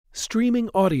Streaming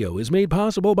audio is made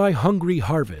possible by Hungry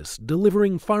Harvest,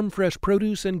 delivering farm-fresh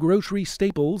produce and grocery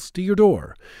staples to your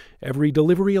door. Every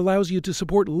delivery allows you to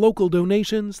support local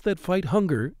donations that fight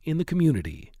hunger in the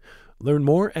community. Learn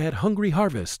more at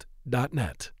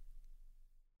hungryharvest.net.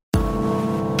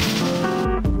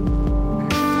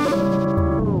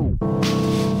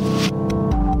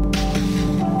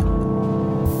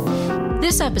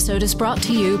 This episode is brought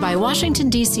to you by Washington,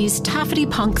 D.C.'s Taffety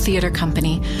Punk Theater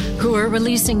Company, who are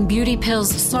releasing Beauty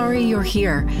Pill's Sorry You're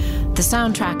Here, the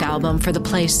soundtrack album for the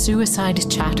play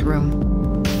Suicide Chat Room.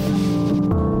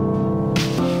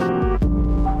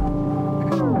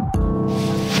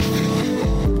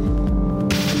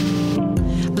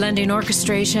 Blending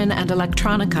orchestration and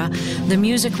electronica, the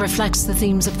music reflects the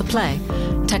themes of the play: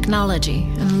 technology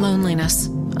and loneliness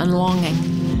and longing.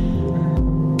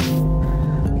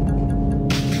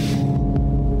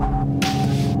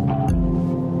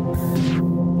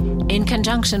 In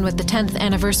conjunction with the 10th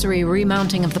anniversary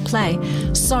remounting of the play,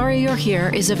 Sorry You're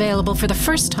Here is available for the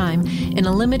first time in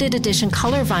a limited edition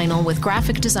color vinyl with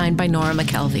graphic design by Nora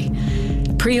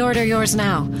McKelvey. Pre-order yours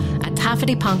now at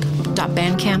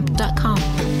taffetypunk.bandcamp.com.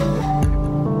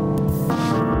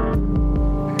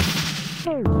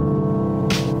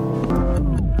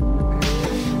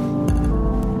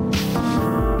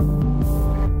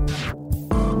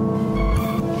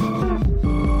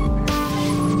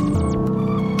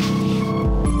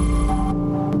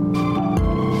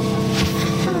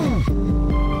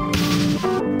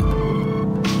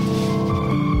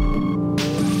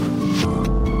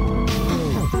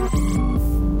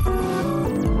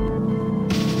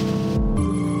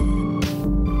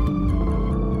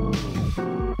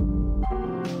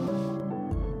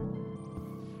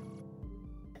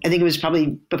 I think it was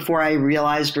probably before I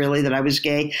realized really that I was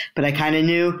gay, but I kind of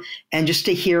knew. And just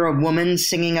to hear a woman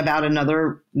singing about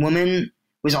another woman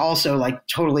was also like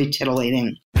totally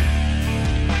titillating.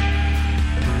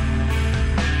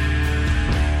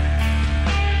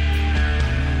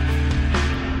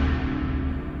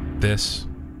 This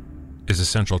is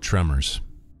Essential Tremors.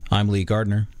 I'm Lee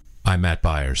Gardner. I'm Matt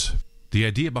Byers. The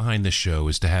idea behind this show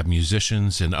is to have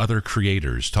musicians and other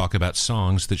creators talk about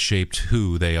songs that shaped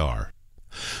who they are.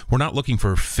 We're not looking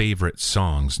for favorite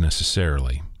songs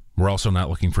necessarily. We're also not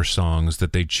looking for songs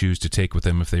that they'd choose to take with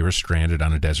them if they were stranded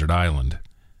on a desert island.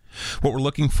 What we're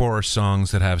looking for are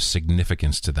songs that have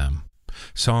significance to them.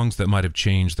 Songs that might have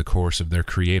changed the course of their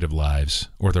creative lives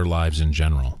or their lives in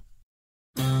general.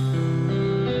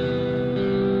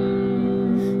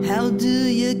 How do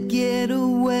you get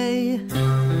away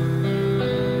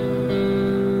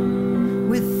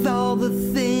with all the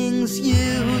things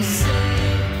you say?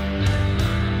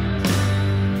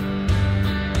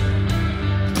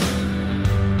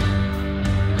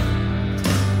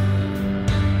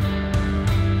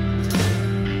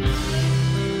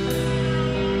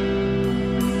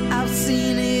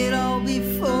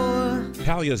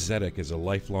 Talia Zedek is a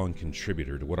lifelong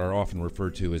contributor to what are often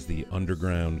referred to as the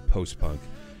underground post-punk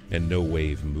and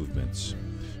no-wave movements.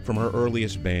 From her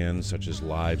earliest bands such as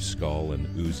Live Skull and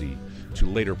Uzi to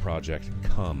later project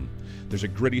Come, there's a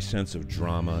gritty sense of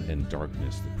drama and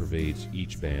darkness that pervades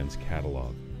each band's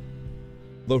catalog.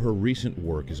 Though her recent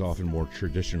work is often more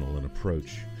traditional in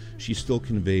approach, she still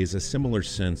conveys a similar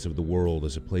sense of the world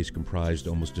as a place comprised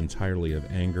almost entirely of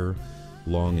anger,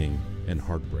 longing, and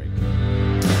heartbreak.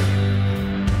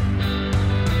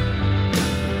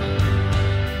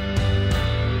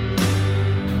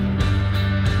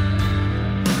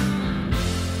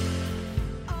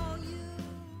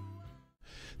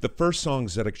 The first song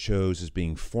Zedek chose as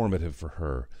being formative for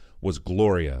her was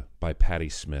Gloria by Patti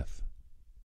Smith.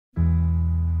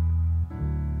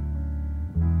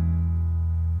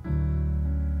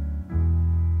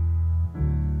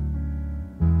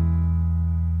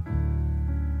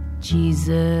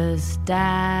 Jesus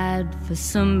died for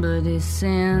somebody's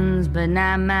sins, but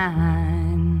not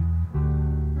mine.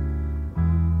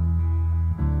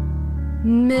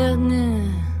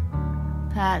 Milton,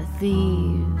 pot of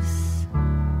thieves,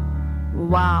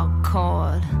 wild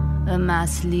cord of my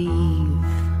sleeve,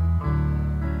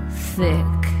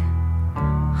 thick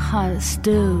heart of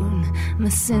stone. My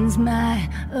sins my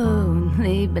own,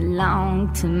 they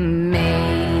belong to me.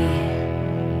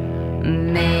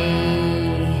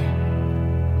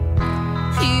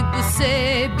 People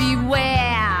say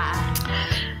beware.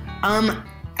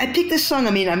 I picked this song.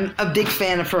 I mean, I'm a big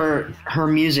fan of her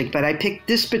music, but I picked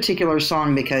this particular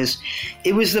song because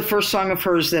it was the first song of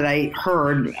hers that I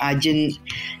heard. I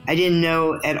didn't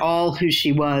know at all who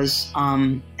she was,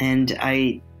 and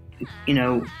I,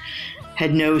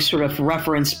 had no sort of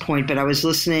reference point. But I was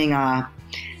listening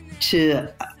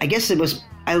to, I guess it was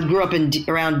I grew up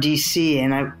around DC,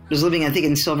 and I was living, I think,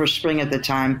 in Silver Spring at the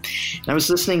time. And I was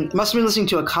must have been listening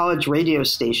to a college radio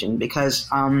station because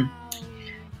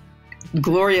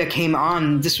Gloria came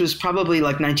on. This was probably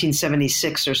like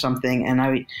 1976 or something. And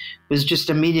I was just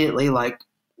immediately like,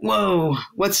 whoa,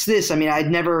 what's this? I mean, I'd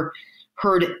never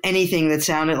heard anything that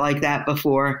sounded like that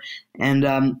before. And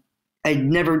I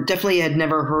definitely had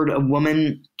never heard a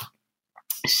woman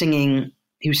singing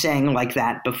who sang like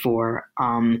that before.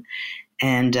 And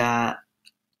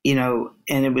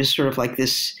it was sort of like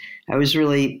this, I was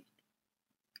really,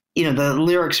 the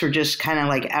lyrics were just kind of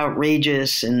like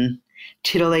outrageous and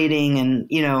titillating and,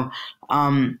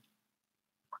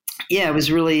 it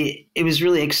was really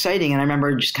exciting. And I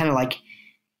remember just kind of like,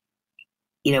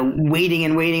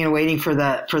 waiting for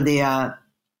the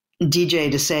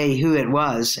DJ to say who it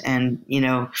was and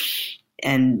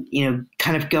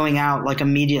kind of going out like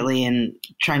immediately and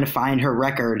trying to find her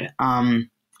record. That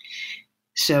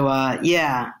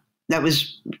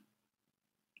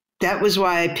was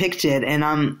why I picked it. And,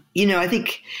 I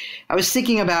think I was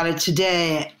thinking about it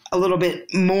today a little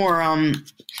bit more,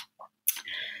 and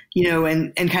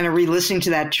kind of re-listening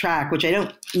to that track, which I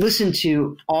don't listen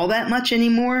to all that much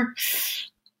anymore.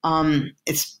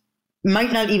 It's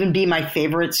might not even be my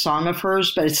favorite song of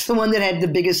hers, but it's the one that had the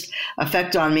biggest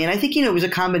effect on me. And I think, it was a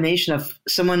combination of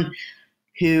someone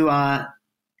who, I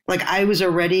was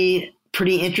already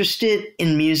pretty interested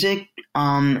in music,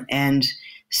 and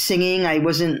singing. I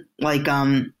wasn't like,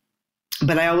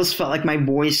 but I always felt like my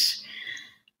voice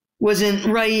wasn't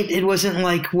right. It wasn't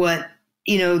like what,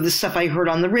 the stuff I heard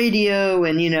on the radio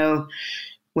and,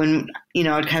 when,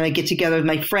 I'd kind of get together with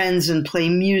my friends and play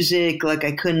music, like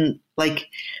I couldn't like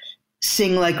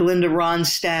sing like Linda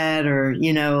Ronstadt or,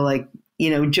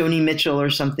 Joni Mitchell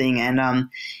or something. And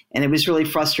it was really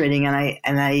frustrating.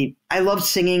 And I loved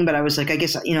singing, but I was like, I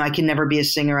guess, I can never be a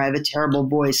singer. I have a terrible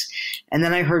voice. And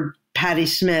then I heard Patti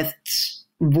Smith's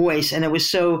voice, and it was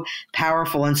so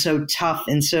powerful and so tough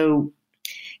and so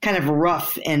kind of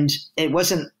rough, and it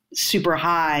wasn't super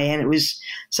high, and it was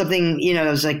something, I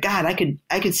was like, God,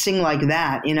 I could sing like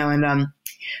that, and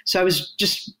so I was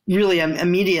just really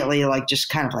immediately like just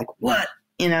kind of like, what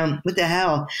the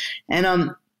hell?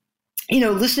 And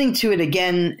listening to it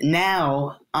again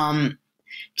now,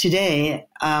 today,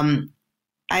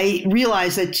 I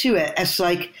realized that too, as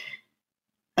like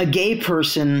a gay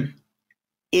person,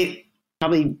 it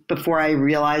probably before I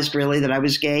realized really that I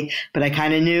was gay, but I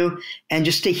kind of knew. And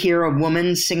just to hear a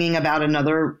woman singing about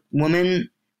another woman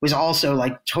was also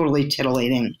like totally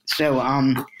titillating. So,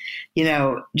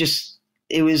 just,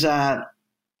 it was, So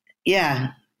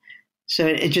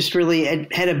it just really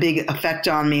it had a big effect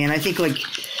on me. And I think like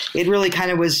it really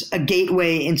kind of was a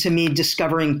gateway into me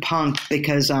discovering punk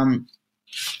because, I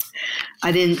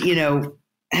didn't,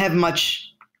 have much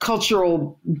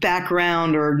cultural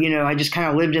background or, I just kind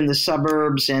of lived in the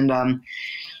suburbs and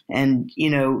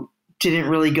didn't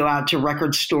really go out to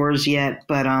record stores yet.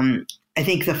 But, I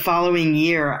think the following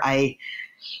year I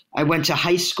went to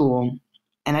high school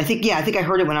and I think I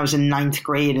heard it when I was in 9th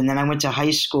grade. And then I went to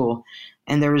high school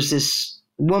and there was this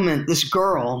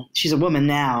girl, she's a woman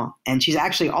now, and she's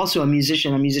actually also a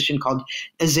musician called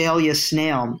Azalea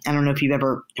Snail. I don't know if you've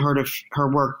ever heard of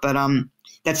her work, but,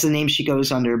 that's the name she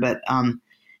goes under. But, I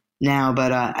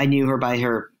knew her by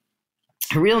her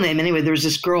real name. Anyway, there was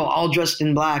this girl all dressed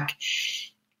in black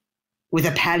with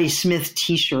a Patti Smith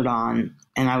t-shirt on.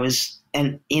 And I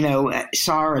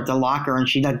saw her at the locker and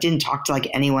she didn't talk to like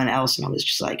anyone else. And I was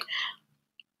just like,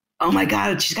 oh my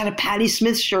God, she's got a Patti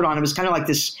Smith shirt on. It was kind of like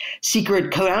this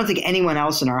secret code. I don't think anyone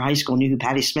else in our high school knew who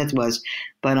Patti Smith was,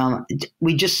 but,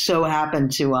 we just so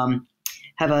happened to,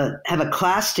 have a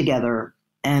class together.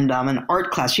 And an art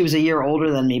class. She was a year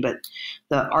older than me, but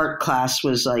the art class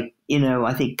was like,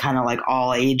 I think kind of like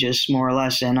all ages more or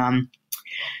less. And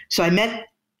so I met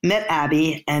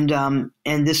Abby, and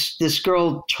this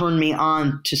girl turned me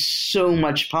on to so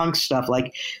much punk stuff.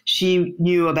 Like she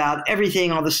knew about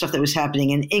everything, all the stuff that was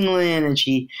happening in England, and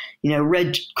she,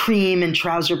 read Cream and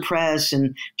Trouser Press,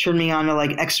 and turned me on to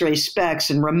like X-Ray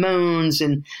Specs and Ramones,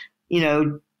 and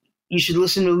you should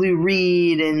listen to Lou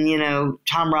Reed and,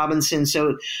 Tom Robinson.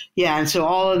 So, yeah. And so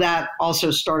all of that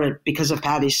also started because of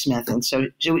Patti Smith. And so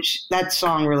that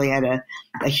song really had a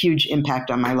huge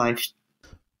impact on my life.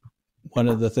 One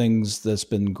of the things that's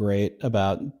been great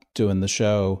about doing the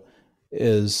show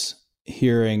is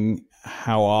hearing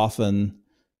how often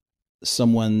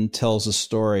someone tells a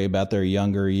story about their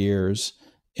younger years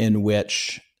in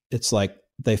which it's like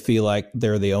they feel like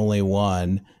they're the only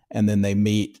one, and then they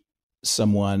meet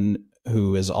someone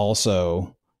who is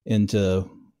also into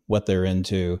what they're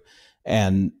into,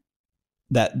 and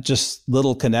that just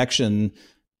little connection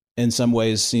in some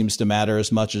ways seems to matter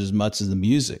as much as the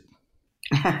music.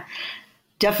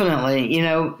 Definitely,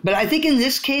 but I think in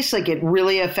this case, like, it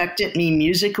really affected me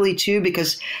musically too,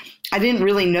 because I didn't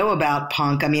really know about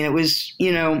punk. I mean, it was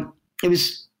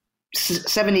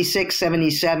 76,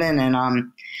 77.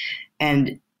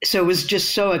 And so it was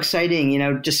just so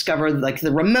exciting, discover like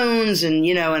the Ramones and,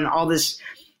 and all this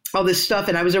stuff.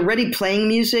 And I was already playing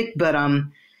music, but,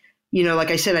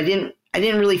 like I said, I didn't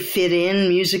really fit in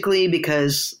musically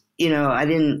because, I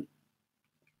didn't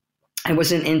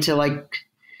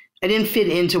fit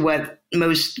into what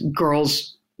most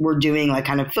girls were doing, like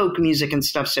kind of folk music and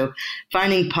stuff. So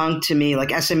finding punk to me,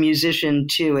 like as a musician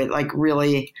too, it like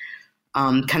really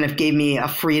kind of gave me a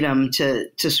freedom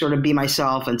to sort of be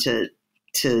myself and to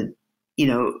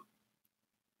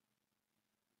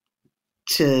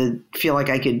feel like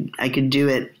I could do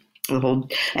it. And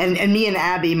me and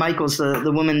Abby Michaels,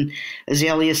 the woman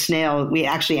Azalea Snail, we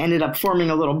actually ended up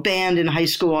forming a little band in high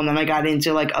school, and then I got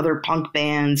into like other punk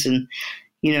bands, and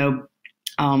so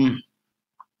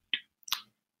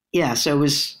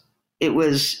it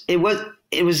was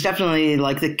definitely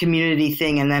like the community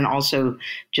thing, and then also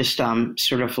just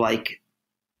sort of like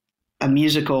a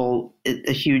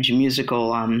huge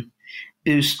musical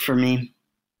boost for me.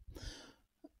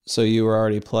 So you were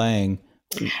already playing.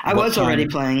 I was already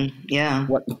playing, yeah.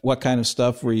 What kind of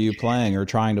stuff were you playing or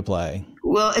trying to play?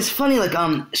 Well, it's funny, like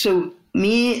so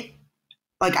me,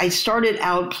 like I started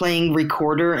out playing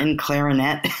recorder and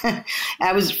clarinet.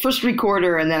 I was first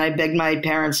recorder, and then I begged my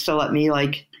parents to let me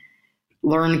like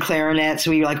learn clarinet.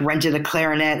 So we like rented a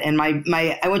clarinet, and I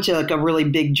went to like a really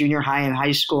big junior high and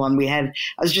high school, and I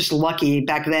was just lucky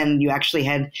back then. You actually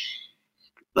had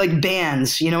like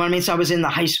bands, you know what I mean? So I was in the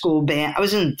high school band. I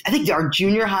think our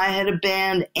junior high had a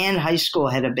band and high school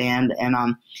had a band. And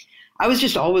I was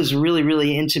just always really,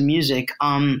 really into music.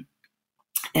 And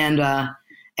then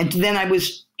I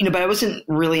was, but I wasn't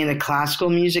really into classical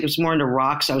music. It was more into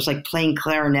rock. So I was like playing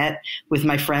clarinet with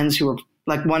my friends who were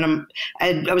like I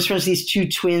was friends with these two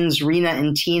twins, Rena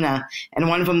and Tina, and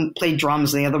one of them played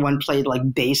drums and the other one played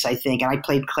like bass, I think. And I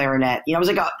played clarinet. I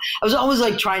was always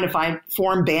like trying to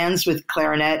form bands with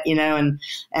clarinet, and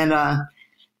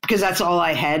because that's all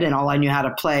I had and all I knew how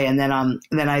to play. And then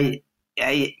I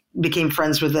became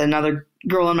friends with another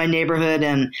girl in my neighborhood,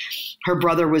 and her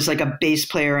brother was like a bass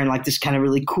player and like this kind of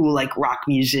really cool like rock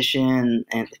musician,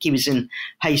 and he was in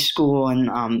high school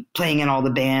and playing in all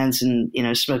the bands and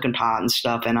smoking pot and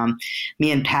stuff. And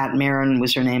me and Pat Marin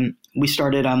was her name. We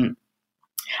started I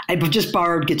just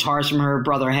borrowed guitars from her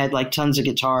brother, had like tons of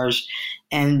guitars,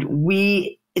 and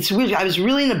it's weird. I was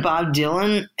really into Bob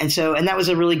Dylan, and that was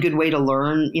a really good way to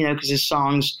learn, because his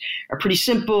songs are pretty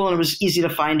simple, and it was easy to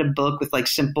find a book with like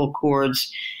simple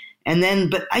chords. And then,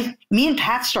 me and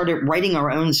Pat started writing our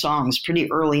own songs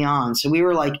pretty early on. So we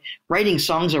were like writing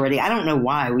songs already. I don't know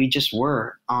why, we just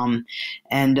were. And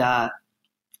then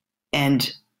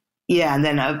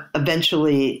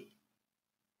eventually,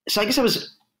 so I guess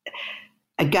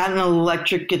I got an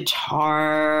electric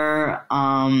guitar,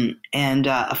 and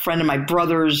a friend of my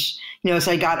brother's, as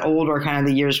I got older, kind of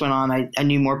the years went on, I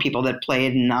knew more people that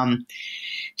played, and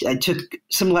I took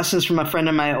some lessons from a friend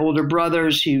of my older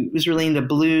brother's who was really into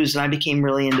blues, and I became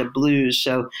really into blues.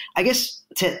 So I guess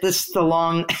the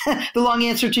long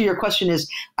answer to your question is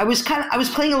I was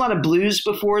playing a lot of blues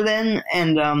before then,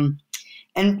 and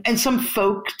some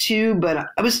folk too, but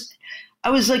I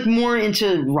was like more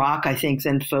into rock, I think,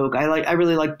 than folk. I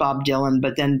really like Bob Dylan,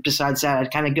 but then besides that,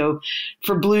 I'd kind of go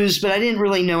for blues, but I didn't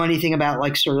really know anything about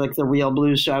like sort of like the real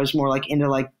blues. So I was more like into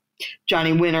like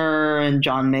Johnny Winter and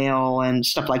John Mayall and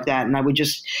stuff like that. And I would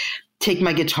just take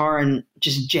my guitar and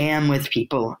just jam with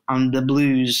people on the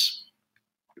blues.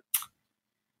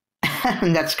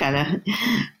 And that's kind of,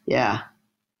 yeah.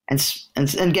 And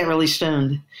get really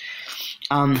stoned.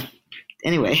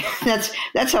 Anyway,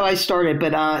 that's how I started.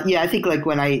 But I think like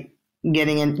when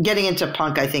getting into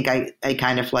punk, I think I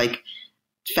kind of like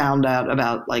found out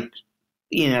about like,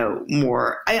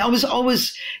 more. I was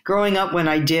always growing up when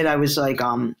I did, I was like,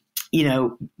 born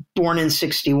in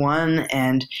 1961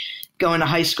 and going to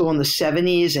high school in the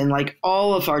 1970s. And like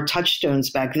all of our touchstones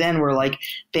back then were like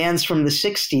bands from the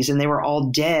 1960s, and they were all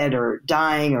dead or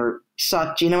dying or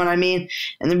sucked. You know what I mean?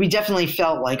 And then we definitely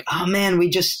felt like, oh man,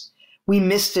 we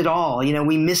missed it all.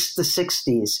 We missed the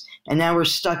 1960s, and now we're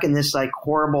stuck in this like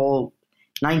horrible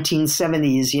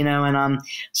 1970s, and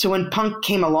so when punk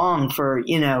came along for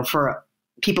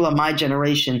people of my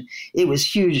generation, it was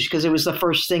huge because it was the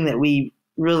first thing that we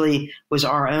really was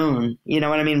our own,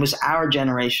 was our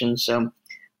generation. So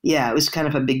yeah, it was kind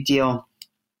of a big deal.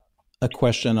 A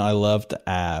question I love to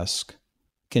ask,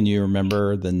 can you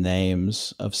remember the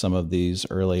names of some of these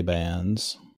early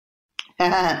bands?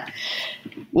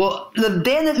 Well, the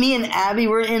band that me and Abby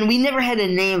were in, we never had a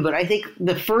name, but I think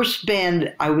the first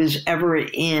band I was ever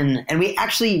in, and we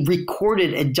actually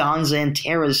recorded at Don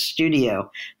Zantara's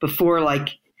studio before,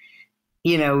 like,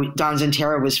 you know, Don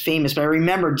Zantara was famous, but I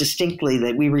remember distinctly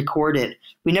that we recorded.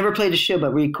 We never played a show,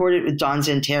 but we recorded with Don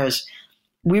Zantara's.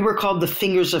 We were called the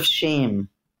Fingers of Shame.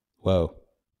 Whoa.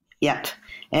 Yep.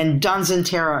 And Don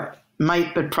Zantara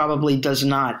might, but probably does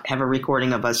not have a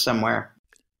recording of us somewhere.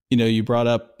 You know, you brought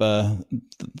up the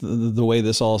way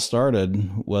this all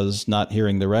started was not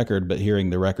hearing the record, but hearing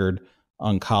the record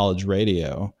on college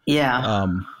radio. Yeah.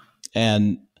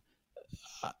 And,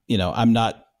 you know, I'm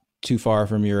not too far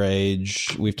from your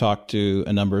age. We've talked to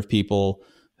a number of people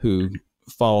who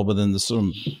fall within the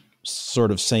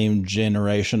sort of same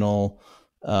generational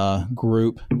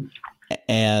group.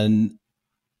 And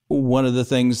one of the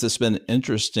things that's been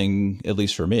interesting, at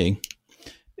least for me,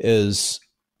 is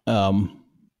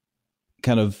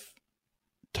kind of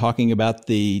talking about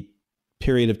the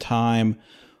period of time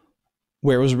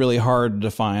where it was really hard to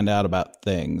find out about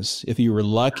things. If you were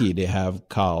lucky to have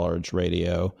college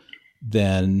radio,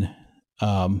 then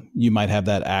you might have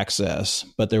that access,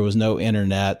 but there was no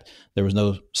internet, there was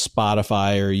no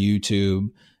Spotify or YouTube.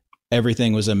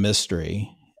 Everything was a mystery.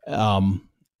 And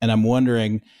I'm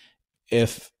wondering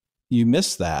if you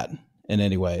miss that in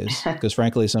any ways, because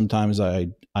frankly, sometimes I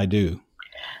do.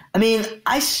 I mean,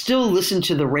 I still listen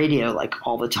to the radio like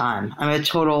all the time. I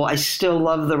still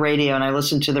love the radio and I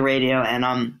listen to the radio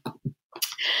and,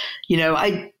 you know,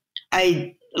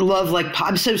 I love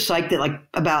I'm so psyched that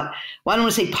about, well, I don't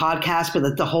want to say podcast, but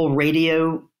that the whole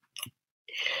radio,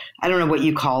 I don't know what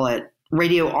you call it,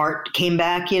 radio art came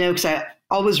back, you know, because I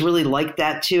always really liked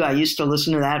that too. I used to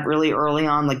listen to that really early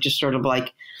on, just sort of I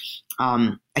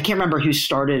can't remember who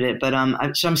started it,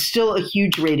 but so I'm still a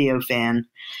huge radio fan.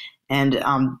 And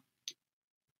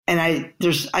I've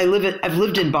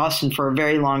lived in Boston for a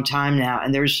very long time now,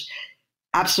 and there's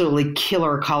absolutely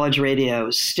killer college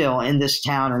radio still in this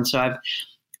town. And so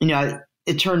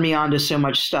it turned me on to so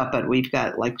much stuff, but we've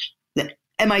got the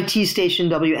MIT station,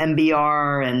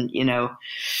 WMBR, and, you know,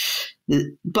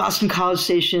 the Boston College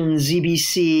station,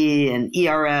 ZBC and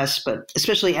ERS, but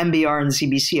especially MBR and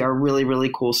ZBC are really, really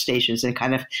cool stations and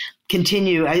kind of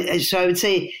continue. So I would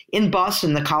say in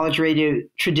Boston, the college radio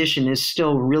tradition is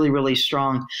still really, really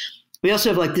strong. We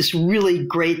also have this really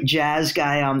great jazz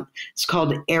guy. It's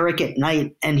called Eric at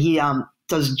Night, and he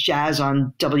does jazz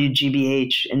on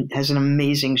WGBH and has an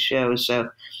amazing show. So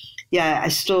yeah,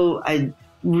 I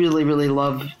really, really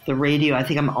love the radio. I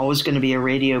think I'm always going to be a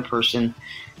radio person.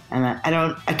 And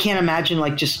I can't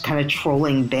imagine just kind of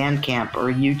trolling Bandcamp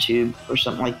or YouTube or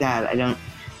something like that. I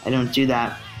don't do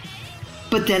that.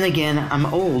 But then again, I'm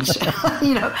old, so,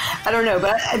 you know, I don't know.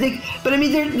 But I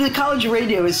mean, the college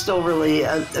radio is still really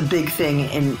a big thing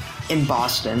in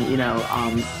Boston, you know,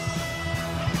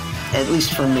 at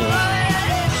least for me.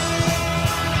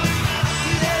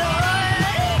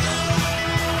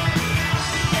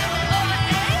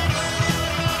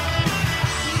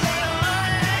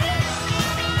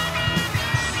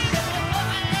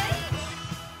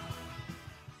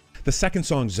 The second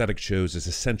song Zedeck chose as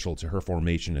essential to her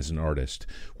formation as an artist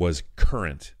was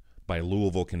Current by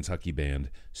Louisville, Kentucky band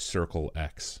Circle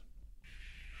X.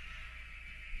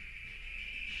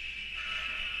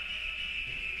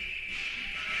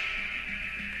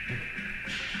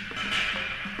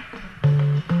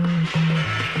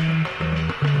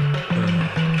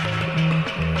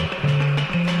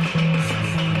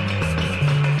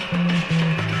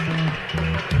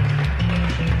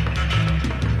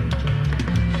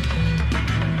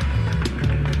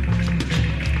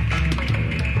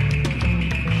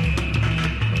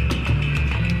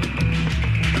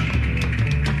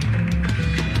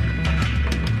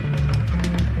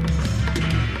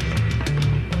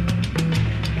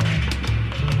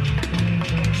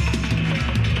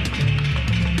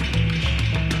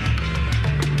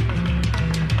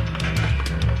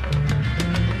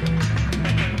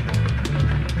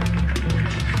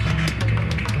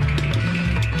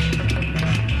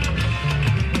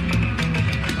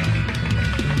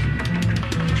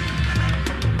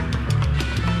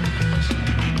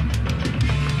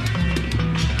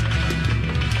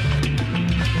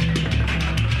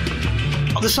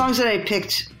 The songs that I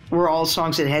picked were all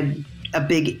songs that had a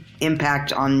big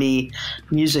impact on me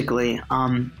musically.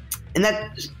 And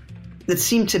that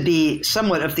seemed to be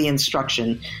somewhat of the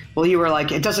instruction. Well, you were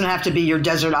like, it doesn't have to be your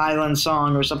Desert Island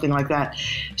song or something like that.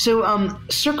 So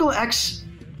Circle X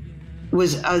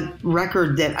was a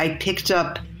record that I picked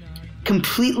up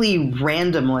completely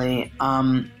randomly.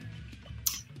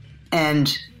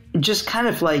 and just kind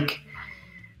of like,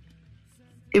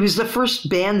 it was the first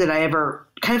band that I ever,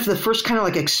 kind of the first kind of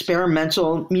like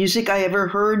experimental music I ever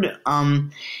heard.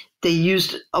 They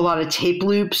used a lot of tape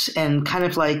loops and kind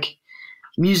of like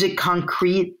music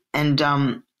concrete, and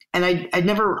I'd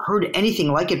never heard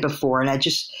anything like it before, and I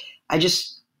just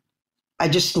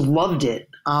loved it.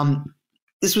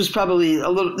 This was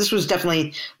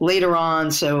definitely later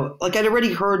on. So like I'd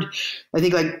already heard, I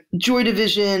think like Joy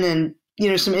Division, and, you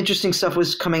know, some interesting stuff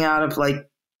was coming out of like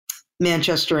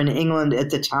Manchester and England at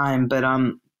the time. But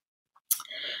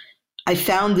I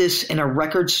found this in a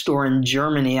record store in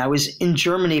Germany. I was in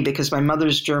Germany because my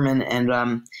mother's German,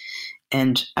 and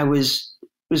it was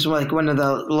like one of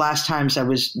the last times I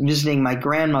was visiting my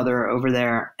grandmother over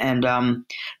there. And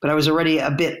but I was already a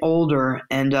bit older,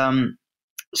 and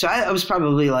so I was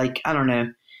probably like, I don't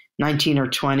know, 19 or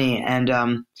 20.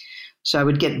 And so I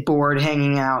would get bored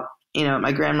hanging out, you know, at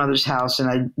my grandmother's house, and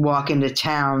I'd walk into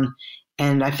town,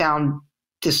 and I found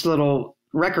this little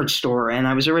record store, and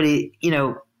I was already, you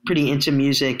know, pretty into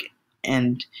music,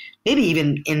 and maybe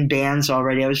even in bands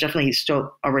already. I was definitely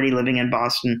still already living in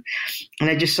Boston,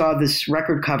 and I just saw this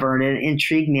record cover, and it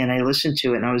intrigued me, and I listened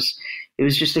to it, and it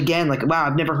was just, again, like, wow,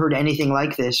 I've never heard anything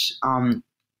like this.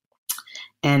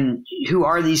 And who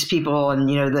are these people? And,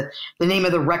 you know, the name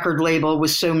of the record label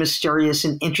was so mysterious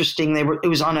and interesting. It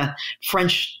was on a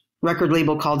French record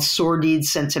label called Sordide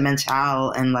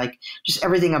Sentimental, and like just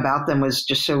everything about them was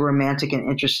just so romantic and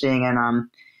interesting,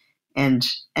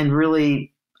 and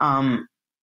really,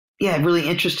 really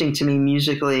interesting to me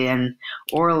musically and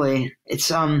orally.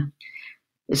 It's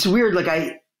weird.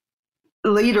 Like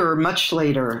much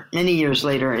later, many years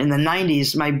later, in the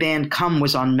 90s, my band Come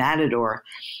was on Matador.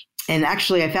 And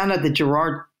actually, I found out that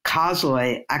Gerard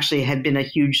Kozloy actually had been a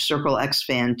huge Circle X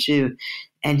fan too.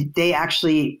 And they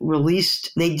actually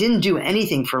they didn't do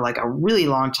anything for like a really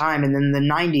long time. And then in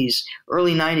the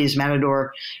early 90s,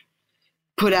 Matador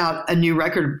put out a new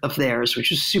record of theirs,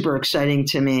 which was super exciting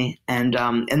to me. And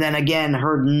then again,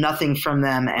 heard nothing from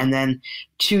them. And then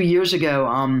 2 years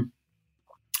ago,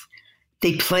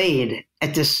 they played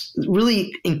at this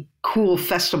really cool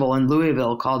festival in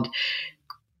Louisville,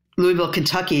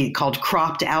 Kentucky, called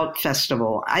Cropped Out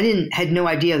Festival. I had no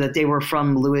idea that they were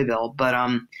from Louisville, but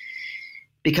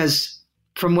because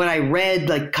from what I read,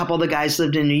 like a couple of the guys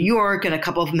lived in New York, and a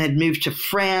couple of them had moved to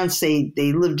France. They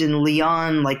lived in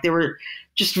Lyon. Like, they were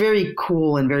just very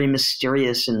cool and very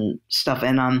mysterious and stuff.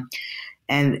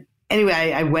 And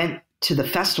anyway, I went to the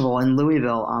festival in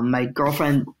Louisville. My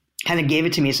girlfriend kind of gave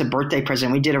it to me as a birthday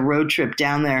present. We did a road trip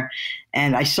down there,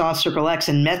 and I saw Circle X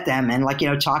and met them, and like, you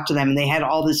know, talked to them, and they had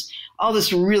all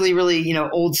this really, really, you know,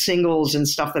 old singles and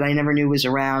stuff that I never knew was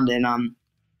around. And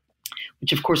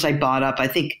which of course I bought up. I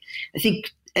think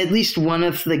at least one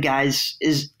of the guys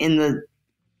is in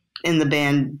the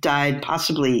band died,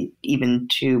 possibly even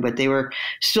two, but they were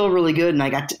still really good. And I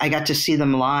got to see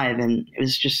them live, and it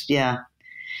was just, yeah.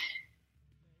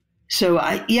 So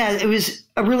it was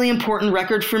a really important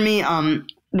record for me.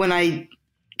 When I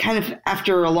kind of,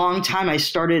 after a long time, I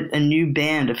started a new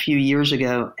band a few years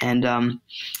ago, and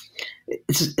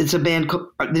it's a band.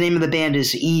 The name of the band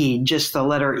is E, just the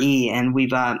letter E, and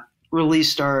we've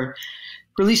released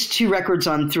 2 records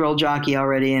on Thrill Jockey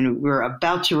already, and we're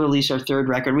about to release our 3rd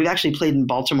record. We've actually played in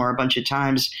Baltimore a bunch of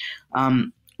times.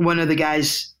 One of the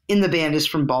guys in the band is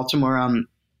from Baltimore,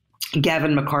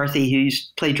 Gavin McCarthy, who used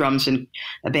to play drums in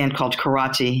a band called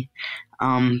Karate.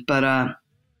 And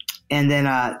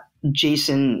then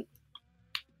Jason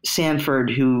Sanford,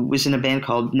 who was in a band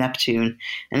called Neptune.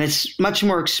 And it's much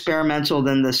more experimental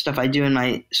than the stuff I do in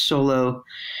my solo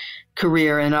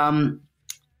career.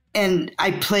 And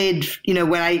I played, you know,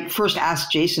 when I first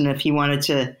asked Jason if he wanted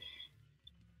to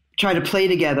try to play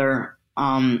together,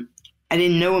 I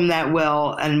didn't know him that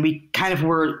well, and we kind of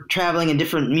were traveling in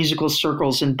different musical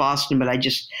circles in Boston, but I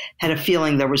just had a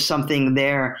feeling there was something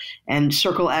there. And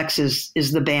Circle X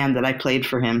is the band that I played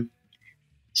for him.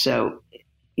 So,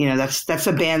 you know, that's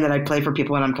a band that I play for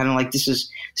people, and I'm kind of like, this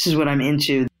is what I'm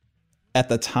into. At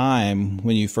the time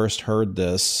when you first heard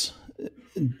this,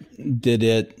 did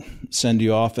it send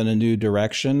you off in a new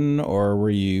direction, or were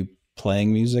you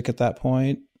playing music at that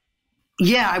point?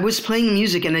 Yeah, I was playing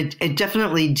music, and it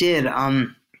definitely did. I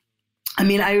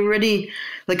mean,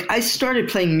 I started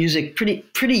playing music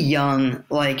pretty young,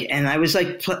 and I was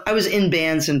in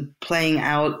bands and playing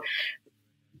out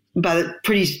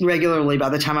pretty regularly by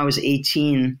the time I was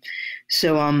 18.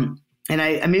 So, and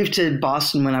I moved to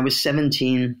Boston when I was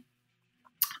 17,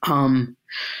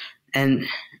 and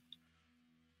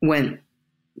went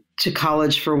to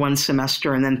college for 1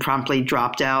 semester, and then promptly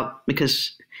dropped out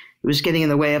because it was getting in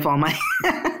the way of all my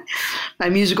my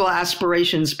musical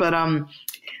aspirations.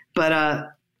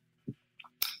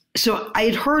 So I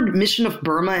had heard Mission of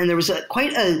Burma, and there was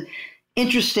quite a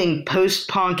interesting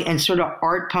post-punk and sort of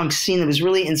art punk scene that was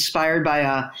really inspired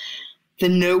by the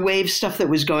no wave stuff that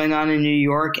was going on in New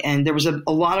York. And there was a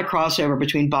lot of crossover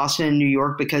between Boston and New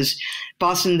York, because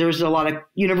Boston, there was a lot of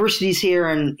universities here.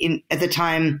 And at the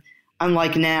time,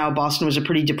 unlike now, Boston was a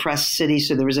pretty depressed city.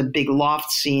 So there was a big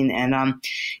loft scene. And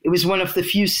it was one of the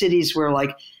few cities where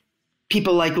like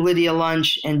people like Lydia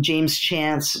Lunch and James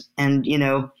Chance and,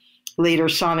 later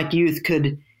Sonic Youth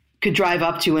could drive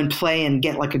up to and play and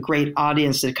get like a great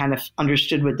audience that kind of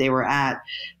understood what they were at.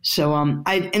 So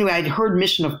I'd heard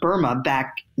Mission of Burma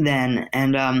back then,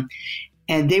 and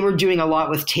they were doing a lot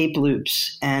with tape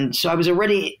loops. And so I was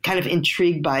already kind of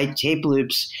intrigued by tape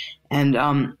loops. And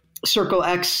Circle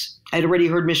X, I'd already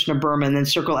heard Mission of Burma, and then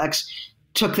Circle X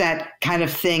took that kind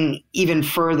of thing even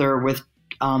further with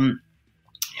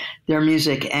their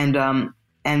music. And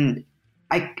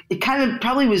it kind of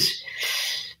probably was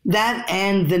that,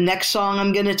 and the next song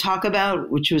I'm going to talk about,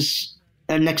 which was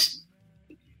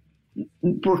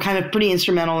were kind of pretty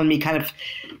instrumental in me kind of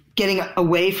getting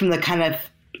away from the kind of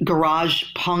garage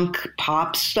punk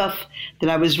pop stuff that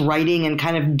I was writing and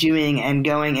kind of doing, and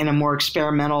going in a more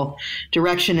experimental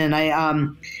direction. And I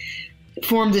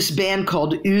formed this band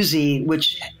called Uzi,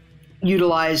 which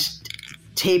utilized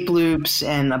tape loops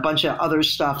and a bunch of other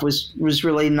stuff. Was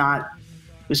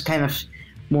kind of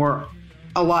more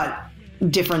a lot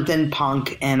different than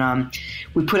punk. And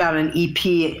we put out an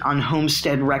EP on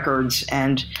Homestead Records,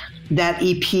 and that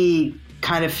EP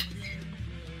kind of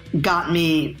got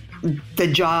me the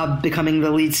job becoming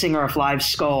the lead singer of Live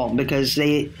Skull, because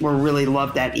they really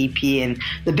loved that EP. And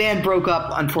the band broke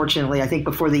up, unfortunately, I think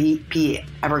before the EP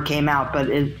ever came out, but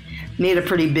it made a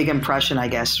pretty big impression, I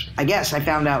guess. I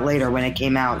found out later when it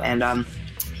came out. And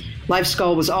Live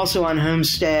Skull was also on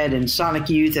Homestead and Sonic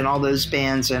Youth and all those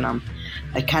bands. And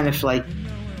it kind of like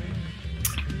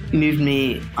moved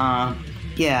me,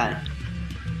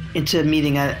 into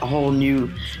meeting a whole new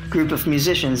group of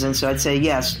musicians. And so I'd say,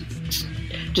 yes,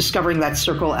 discovering that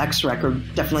Circle X record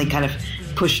definitely kind of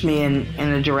pushed me in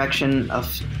a direction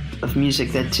of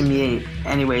music that, to me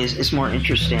anyways, is more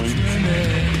interesting.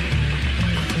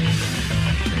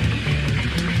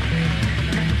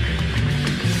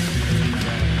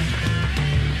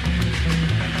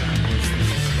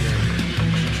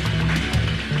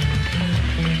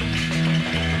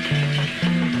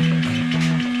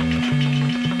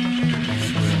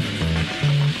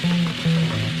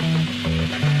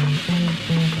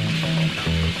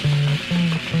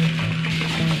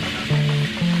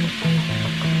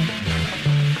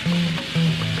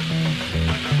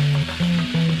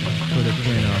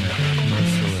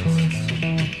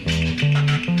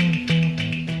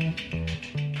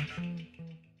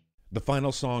 The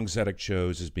final song Zedeck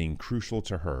chose as being crucial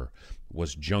to her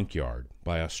was Junkyard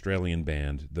by Australian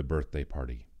band The Birthday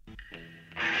Party.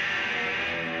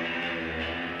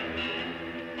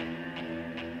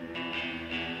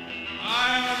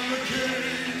 I am the king.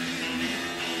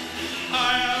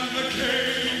 I am the king.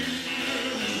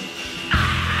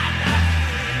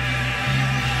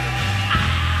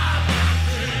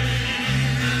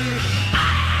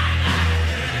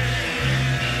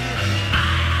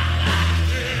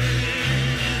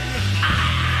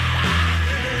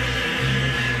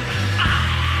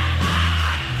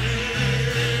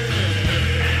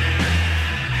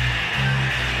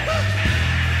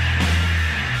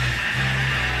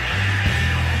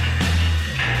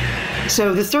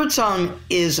 So the third song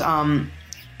is, and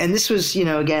this was,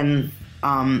 again,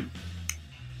 I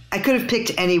could have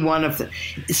picked any one of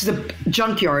it's the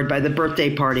Junkyard by The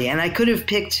Birthday Party, and I could have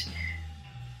picked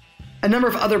a number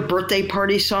of other Birthday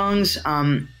Party songs.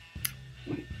 I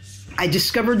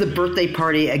discovered The Birthday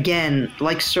Party, again,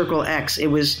 like Circle X. It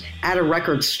was at a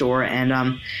record store,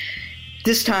 and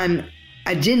this time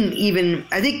I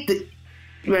think that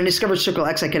when I discovered Circle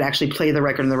X, I could actually play the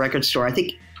record in the record store. I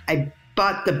think I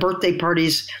bought The Birthday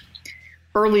Party's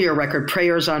earlier record,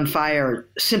 Prayers on Fire,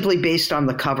 simply based on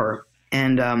the cover,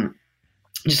 and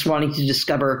just wanting to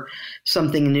discover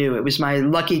something new. It was my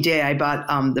lucky day. I bought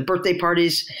The Birthday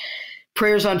Party's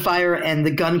Prayers on Fire and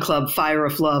the Gun Club Fire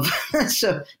of Love.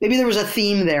 So maybe there was a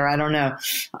theme there. I don't know.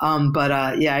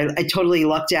 I totally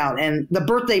lucked out. And The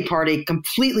Birthday Party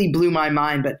completely blew my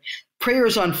mind, but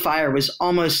Prayers on Fire was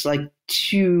almost like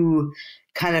too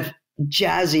kind of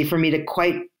jazzy for me to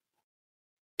quite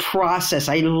process.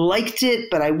 I liked it,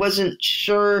 but I wasn't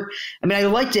sure. I mean, I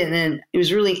liked it and it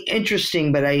was really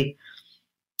interesting, but I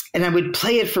would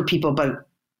play it for people, but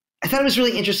I thought it was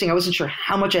really interesting. I wasn't sure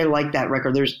how much I liked that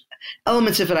record. There's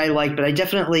elements of it I liked, but I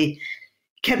definitely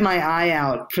kept my eye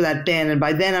out for that band. And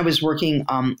by then I was working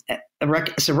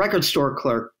as a record store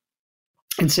clerk.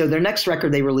 And so their next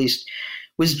record they released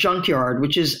was Junkyard,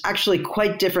 which is actually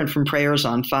quite different from Prayers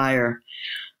on Fire.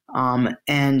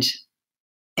 And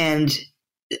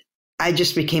I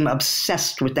just became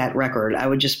obsessed with that record. I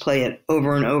would just play it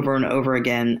over and over and over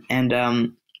again.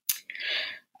 And,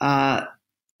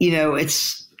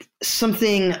 it's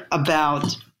something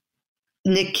about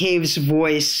Nick Cave's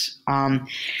voice,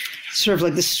 sort of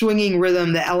like the swinging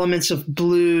rhythm, the elements of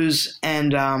blues,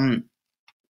 and I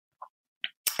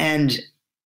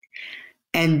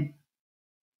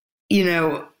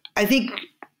think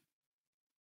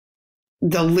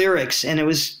the lyrics, and it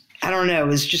was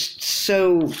just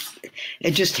so,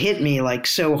 it just hit me like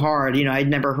so hard. I'd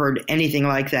never heard anything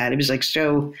like that. It was like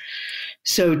so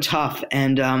tough.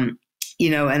 And,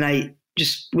 and I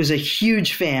just was a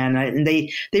huge fan. And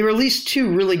they released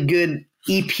 2 really good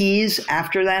EPs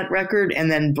after that record and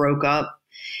then broke up.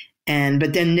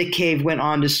 But then Nick Cave went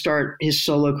on to start his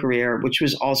solo career, which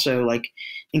was also like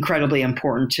incredibly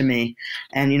important to me.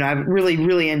 And, I've really,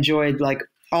 really enjoyed like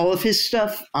all of his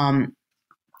stuff.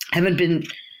 Haven't been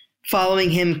following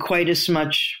him quite as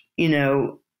much, in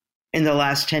the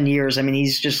last 10 years. I mean,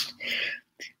 he's just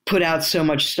put out so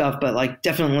much stuff, but like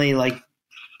definitely like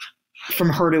From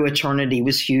Her to Eternity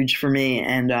was huge for me.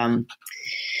 And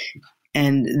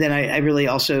then I really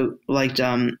also liked,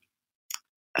 I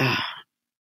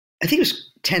think it was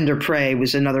Tender Prey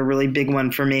was another really big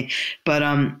one for me. But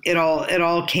it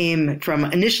all came from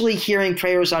initially hearing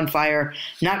Prayers on Fire,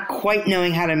 not quite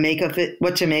knowing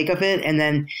what to make of it. And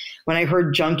then when I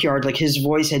heard Junkyard, like his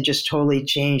voice had just totally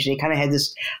changed. He kind of had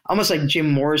this almost like Jim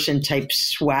Morrison type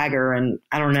swagger. And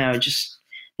I don't know, it just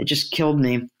killed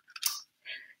me.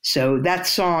 So that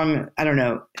song, I don't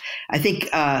know. I think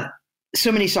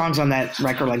so many songs on that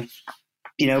record, like,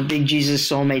 Big Jesus,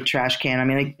 Soulmate, Trash Can. I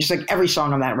mean, just like every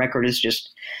song on that record is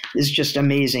just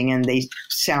amazing, and they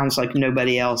sounds like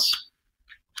nobody else.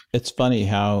 It's funny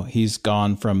how he's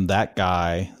gone from that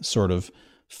guy, sort of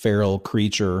feral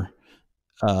creature,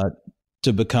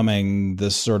 to becoming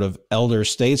this sort of elder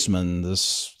statesman,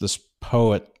 this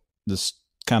poet, this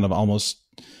kind of almost.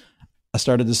 I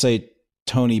started to say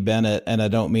Tony Bennett, and I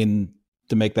don't mean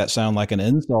to make that sound like an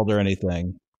insult or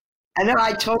anything. I know.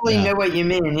 I totally know what you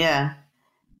mean. Yeah.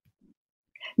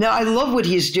 No, I love what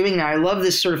he's doing now. I love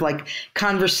this sort of like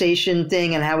conversation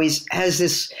thing and how has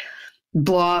this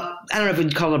blog. I don't know if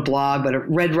we'd call it a blog, but a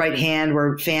Red Right Hand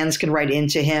where fans can write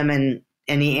into him and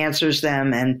he answers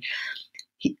them. And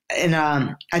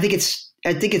I think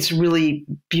it's really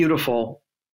beautiful.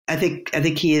 I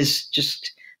think he is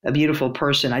just a beautiful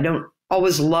person. I don't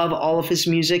always love all of his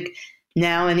music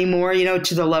now anymore,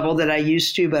 to the level that I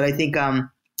used to, but I think,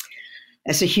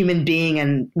 as a human being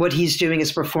and what he's doing as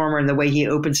a performer and the way he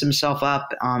opens himself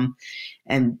up.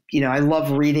 And, I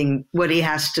love reading what he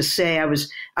has to say. I was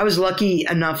lucky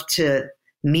enough to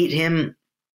meet him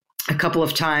a couple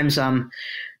of times.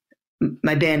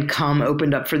 My band Come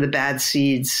opened up for the Bad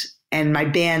Seeds, and my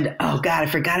band, oh God, I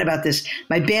forgot about this.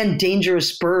 My band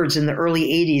Dangerous Birds in the early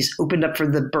 80s opened up for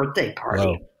the Birthday Party.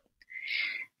 Whoa.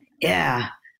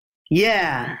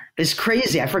 Yeah, it's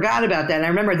crazy. I forgot about that. And I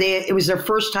remember it was their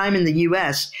first time in the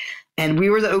U.S., and we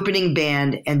were the opening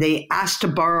band, and they asked to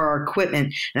borrow our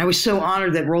equipment. And I was so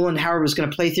honored that Roland Howard was going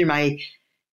to play through my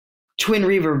twin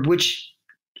reverb, which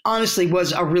honestly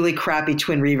was a really crappy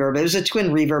twin reverb. It was a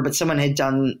twin reverb, but someone had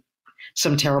done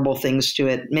some terrible things to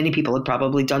it. Many people had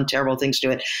probably done terrible things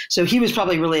to it. So he was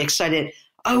probably really excited.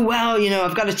 Oh, wow,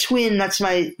 I've got a twin. That's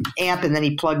my amp. And then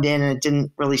he plugged in and it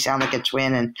didn't really sound like a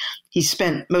twin. And he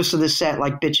spent most of the set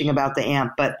like bitching about the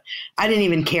amp. But I didn't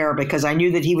even care because I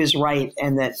knew that he was right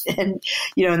and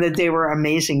that they were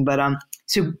amazing. But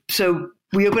so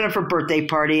we opened up for Birthday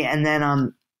Party. And then I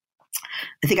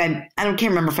think can't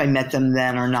remember if I met them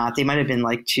then or not. They might have been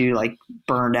like too like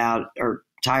burned out or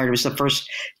tired. It was the first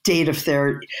date of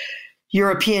their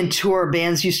European tour.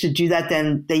 Bands used to do that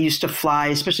then. They used to fly,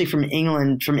 especially from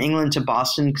England to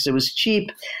Boston because it was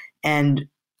cheap, and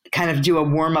kind of do a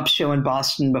warm-up show in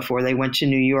Boston before they went to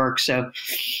New York. So,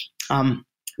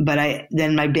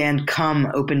 then my band Come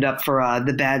opened up for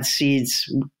the Bad Seeds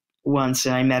once,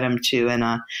 and I met him too.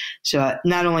 And so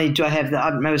not only do I have the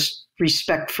utmost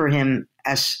respect for him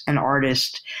as an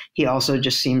artist, he also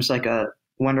just seems like a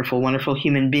wonderful, wonderful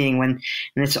human being. And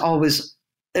it's always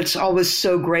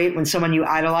so great when someone you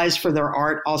idolize for their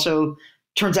art also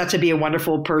turns out to be a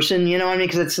wonderful person, you know what I mean?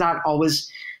 Because it's not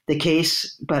always the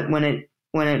case, but when it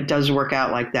does work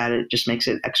out like that, it just makes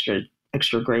it extra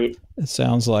great. It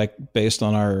sounds like based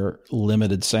on our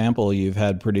limited sample, you've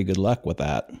had pretty good luck with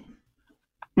that.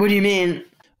 What do you mean?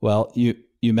 Well,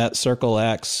 you met Circle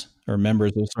X or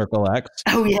members of Circle X?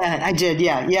 Oh yeah, I did.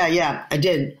 Yeah, I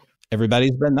did.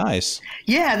 Everybody's been nice.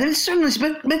 Yeah, there's certainly,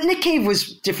 but Nick Cave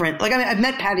was different. Like, I mean, I've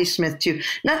met Patti Smith too.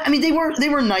 They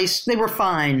were nice, they were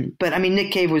fine, but I mean,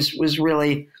 Nick Cave was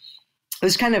really, it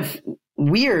was kind of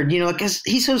weird, you know, because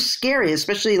he's so scary,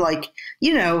 especially like,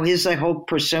 you know, his like whole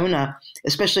persona,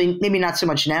 especially maybe not so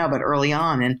much now, but early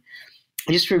on. And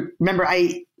I just remember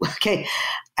I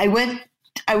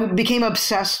became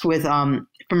obsessed with From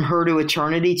Her to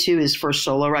Eternity too, his first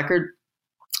solo record.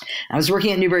 I was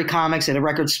working at Newbury Comics at a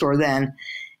record store then,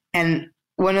 and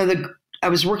I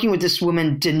was working with this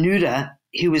woman, Danuta,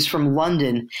 who was from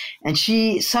London, and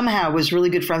she somehow was really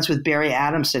good friends with Barry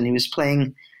Adamson, who was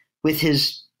playing with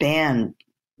his band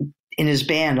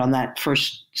on that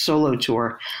first solo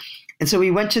tour. And so we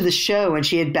went to the show, and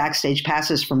she had backstage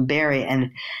passes from Barry,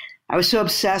 and I was so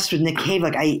obsessed with Nick Cave.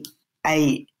 Like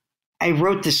I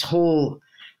wrote this whole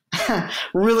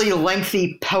really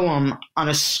lengthy poem on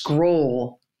a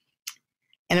scroll.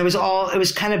 And it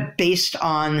was kind of based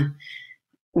on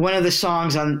one of the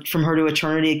songs on From Her to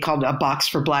Eternity called A Box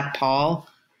for Black Paul.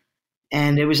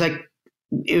 And it was like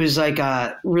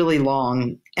really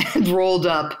long and rolled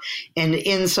up and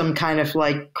in some kind of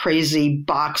like crazy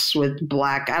box with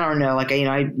black, I don't know, like, you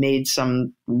know, I made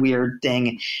some weird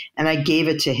thing and I gave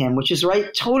it to him, which is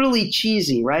right, totally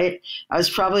cheesy, right? I was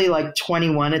probably like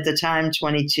 21 at the time,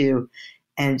 22.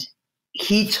 And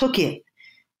he took it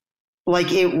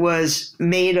like it was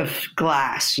made of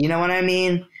glass, you know what I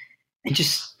mean? And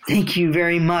just thank you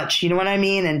very much, you know what I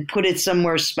mean? And put it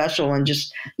somewhere special and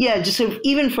just so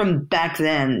even from back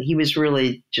then, he was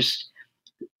really just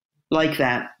like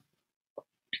that.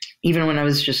 Even when I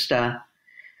was just,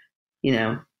 you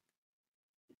know,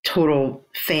 total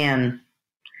fan.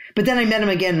 But then I met him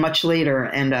again much later,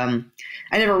 and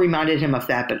I never reminded him of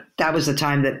that, but that was the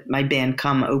time that my band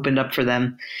Come opened up for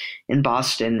them in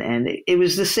Boston, and it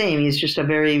was the same. He's just a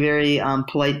very, very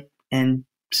polite and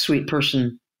sweet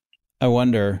person. I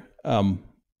wonder,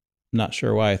 not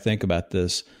sure why I think about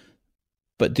this,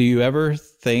 but do you ever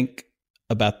think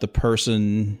about the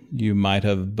person you might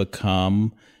have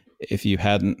become if you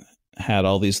hadn't had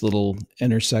all these little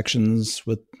intersections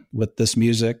with this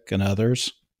music and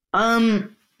others?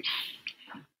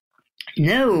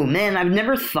 No, man, I've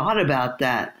never thought about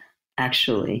that,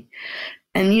 actually.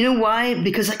 And you know why?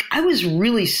 Because like I was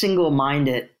really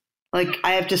single-minded. Like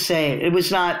I have to say, it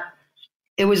was not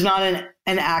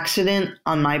an accident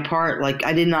on my part. Like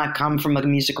I did not come from a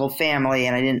musical family,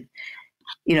 and I didn't,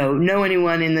 you know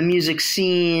anyone in the music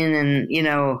scene, and, you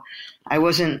know, I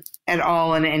wasn't at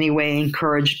all in any way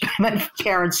encouraged by my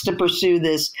parents to pursue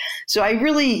this. So I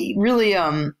really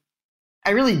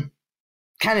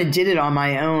kind of did it on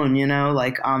my own, you know,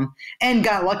 like, and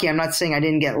got lucky. I'm not saying I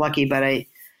didn't get lucky, but I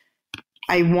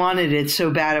wanted it so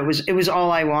bad. It was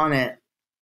all I wanted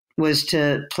was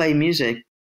to play music.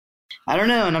 I don't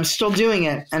know. And I'm still doing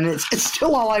it, and it's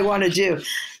still all I want to do.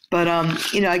 But,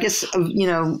 you know, I guess, you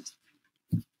know,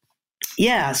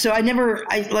 yeah. So I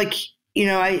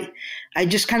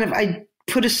just kind of, I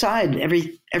put aside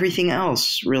everything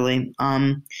else really.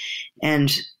 And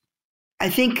I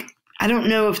think, I don't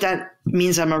know if that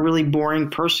means I'm a really boring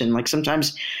person. Like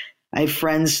sometimes I have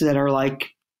friends that are like,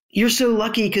 you're so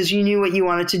lucky because you knew what you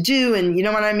wanted to do. And you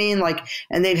know what I mean? Like,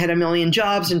 and they've had a million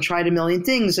jobs and tried a million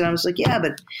things. And I was like, yeah,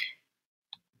 but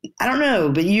I don't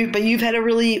know, but you've had a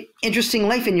really interesting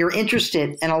life and you're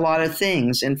interested in a lot of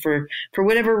things. And for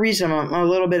whatever reason, I'm a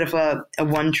little bit of a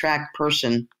one-track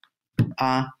person,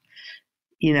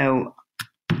 you know,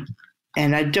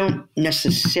 and I don't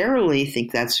necessarily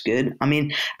think that's good. I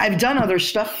mean, I've done other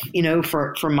stuff, you know,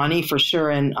 for money for sure.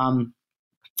 And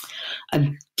I've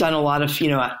done a lot of, you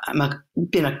know,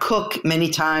 been a cook many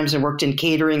times and worked in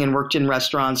catering and worked in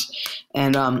restaurants.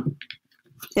 And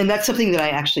that's something that I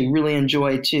actually really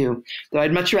enjoy too, though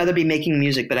I'd much rather be making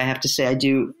music, but I have to say I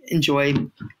do enjoy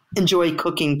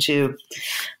cooking too.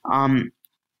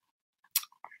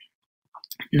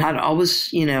 Not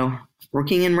always, you know,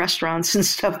 working in restaurants and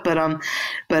stuff, but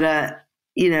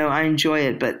you know, I enjoy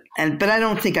it, but I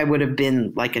don't think I would have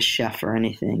been like a chef or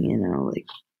anything, you know, like,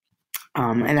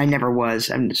 and I never was.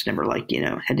 I'm just never like, you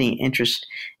know, had any interest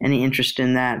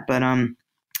in that, but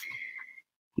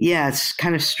yeah, it's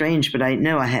kind of strange, but I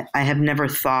know I have never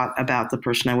thought about the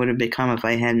person I would have become if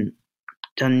I hadn't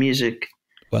done music.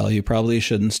 Well, you probably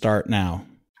shouldn't start now.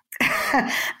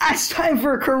 It's time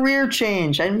for a career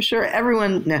change. I'm sure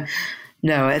everyone.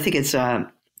 No, I think it's. I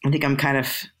think I'm kind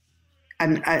of.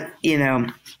 I've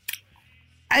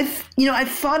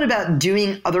thought about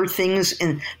doing other things,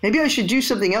 and maybe I should do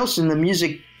something else in the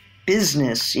music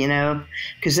business. You know,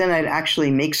 because then I'd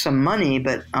actually make some money.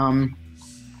 But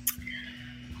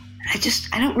I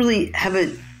don't really have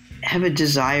a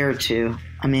desire to.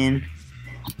 I mean,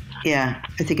 yeah,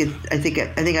 I think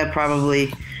I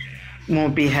probably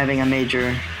won't be having a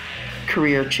major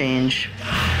career change.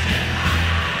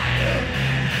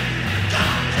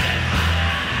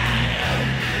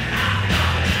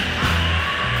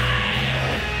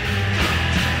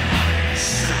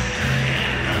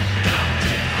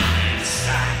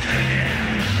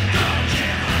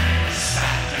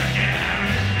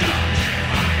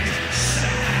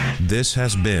 This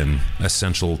has been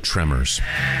Essential Tremors.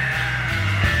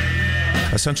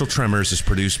 Essential Tremors is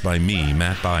produced by me,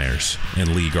 Matt Byers,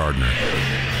 and Lee Gardner.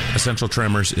 Essential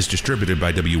Tremors is distributed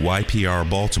by WYPR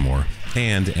Baltimore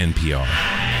and NPR.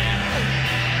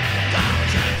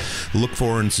 Look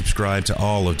for and subscribe to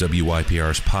all of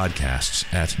WYPR's podcasts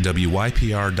at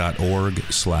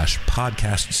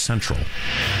wypr.org/podcastcentral.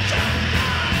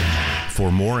 For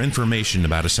more information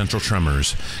about Essential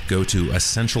Tremors, go to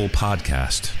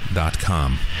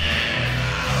essentialpodcast.com.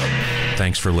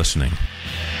 Thanks for listening.